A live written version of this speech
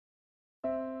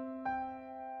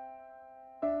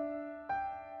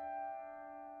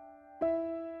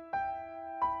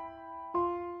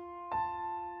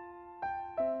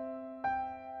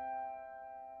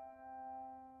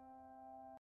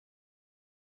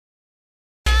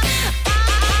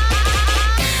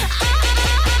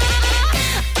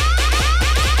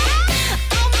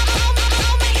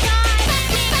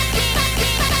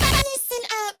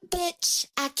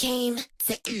came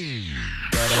to... Hey,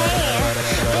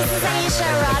 this is Ayesha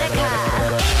Erotica,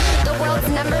 the world's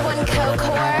 #1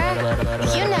 co-core.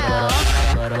 You know,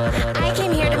 I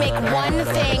came here to make one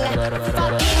thing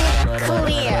fucking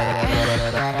clear.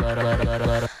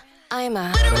 I'm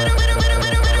a...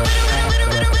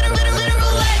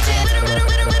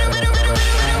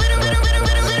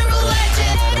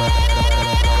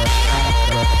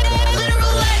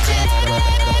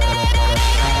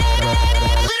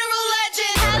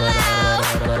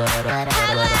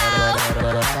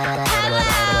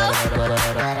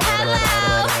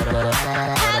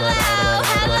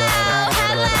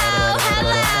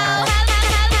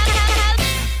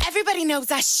 Everybody knows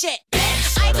that shit.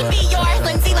 I can be your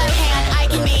Lindsay Lohan. I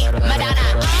can be Madonna.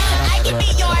 I can be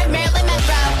your Marilyn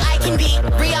Monroe. I can be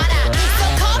Rihanna. So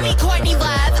call me Courtney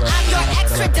Love. I'm your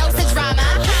extra dosage drama.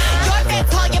 Your fans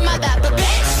call you mother, but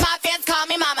bitch, my fans call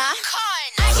me mama.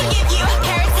 I can give you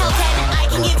Paris Hilton. I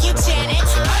can give you Janet.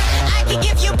 I can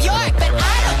give you Bjork, but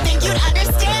I don't think you'd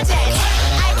understand it.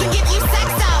 I can give you sex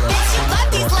doll, bitch. You love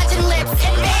these legend lips,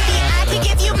 and baby, I can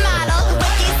give you model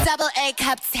with these AA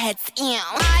cup tits. Ew.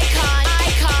 Icon,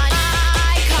 icon,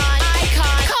 icon, icon,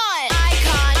 icon,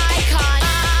 icon, icon,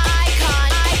 icon, icon,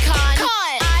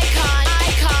 icon,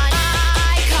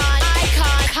 icon,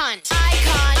 icon,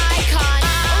 icon, icon.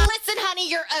 Listen, honey,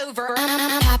 you're over.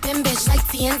 I'm poppin' bitch like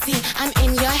TNT. I'm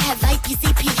in your head like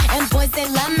PCP, and boys they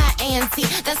love my ANC.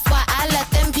 That's why I let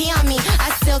them pee on me.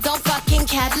 I still don't fucking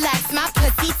Cadillacs. My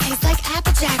pussy tastes like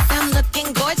Apple Jacks. I'm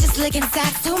looking gorgeous, licking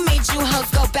sacks. Who made you hoes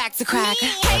go back to crack?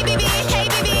 Hey baby, hey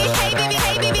baby, hey baby,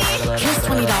 hey baby. Here's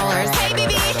 $20. Hey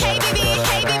baby, hey baby,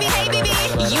 hey baby, hey baby.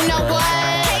 You know what?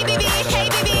 Hey baby, hey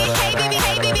baby, hey baby,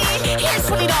 hey baby. Here's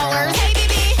 $20. Hey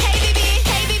baby, hey baby,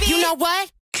 hey baby. You know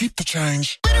what? Keep the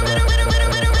change.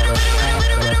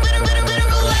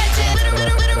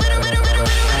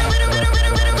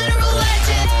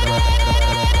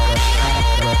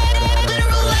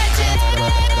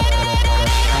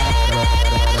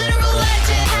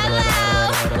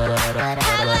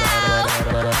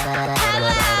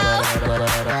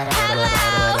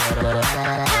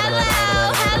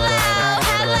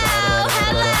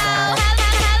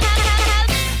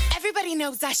 Everybody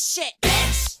knows that shit,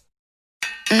 bitch.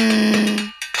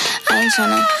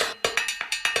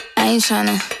 I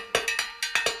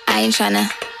ain't tryna.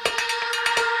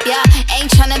 Yeah,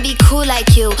 ain't tryna be cool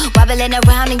like you. Wobbling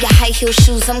around in your high heel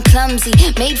shoes, I'm clumsy.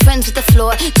 Made friends with the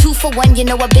floor. 2 for 1, you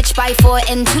know a bitch by 4.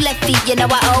 And 2 left feet, you know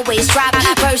I always drop.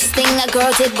 First thing a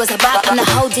girl did was a bop. And the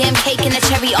whole damn cake and the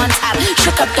cherry on top.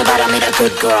 Shook up the bottom, made a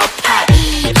good girl pop.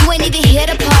 You ain't even here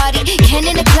to party. Ken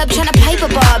in the club tryna pipe a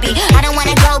Barbie. I don't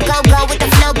wanna go with the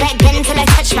flow back then until I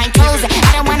touch my toes. I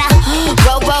don't wanna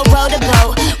roll the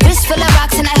boat. Wrist full of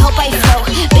rocks and I hope I float.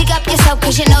 Big up yourself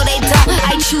cause you know they don't.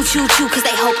 I chew cause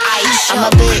they hope I show. I'm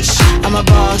a bitch, I'm a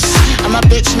boss. I'm a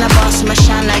bitch and a boss, I'ma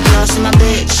shine like glass. I'm a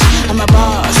bitch, I'm a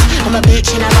boss. I'm a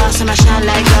bitch and a boss, I'ma shine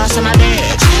like glass. I'm a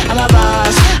bitch, I'm a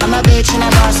boss. I'm a bitch and a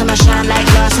boss, I'ma shine like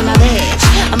glass. I'm a bitch,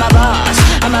 I'm a boss.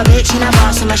 I'm a bitch and a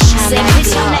boss, I'ma shine like glass.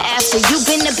 Bitch, I'm the after, you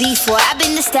been the B4. I've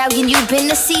been the stallion, you been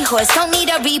the seahorse. Don't need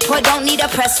a report, don't need a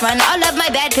press run. All of my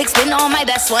bad pics been all my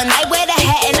best ones. I wear the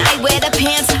hat and I wear the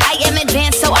pants. I am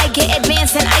advanced, so I get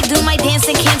advanced. And I do my dance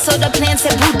and cancel the plans.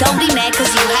 Said, boo, don't be mad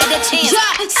cause you had a chance. Yeah,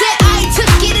 said I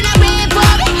took it and I ran for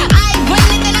it. I run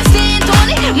it and I stand on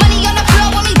it. Money on the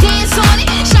floor when we dance on it.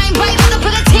 Shine bright when I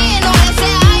put a tan on it.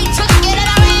 Said I took it and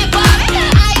I ran for it.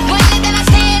 I run it and I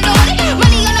stand on it.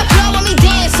 Money on the floor when we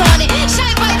dance on it.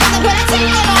 Shine bright when I put a tan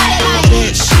on it. Like,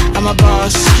 bitch, I'm a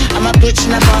boss. I'm a bitch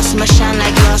and a boss, I'ma shine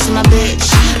like glass. I'm a bitch,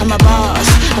 I'm a boss.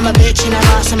 I'm a bitch and a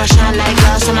boss, I'ma shine like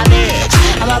glass. I'm a bitch,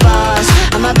 I'm a boss.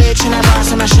 I'm a bitch and a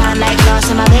boss, I'ma shine like glass.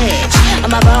 I'm a bitch,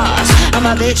 I'm a boss. I'm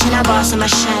a bitch and a boss, I'ma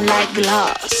shine like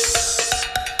glass.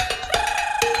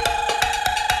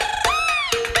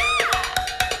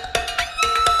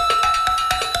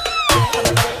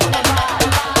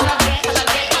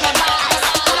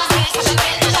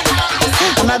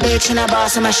 I'm a bitch and a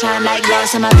boss, I'ma shine like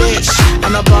glass. I'm a bitch,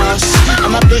 I'm a boss.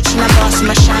 I'm a bitch and a boss,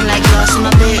 I'ma shine like glass. I'm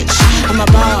a bitch, I'm a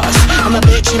boss. I'm a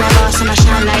bitch and a boss, I'ma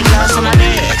shine like glass. I'm a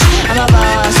bitch, I'm a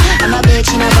boss. I'm a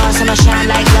bitch and a boss, I'ma shine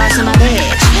like glass. I'm a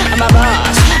bitch, I'm a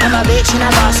boss. I'm a bitch and a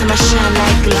boss, I'ma shine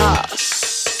like glass.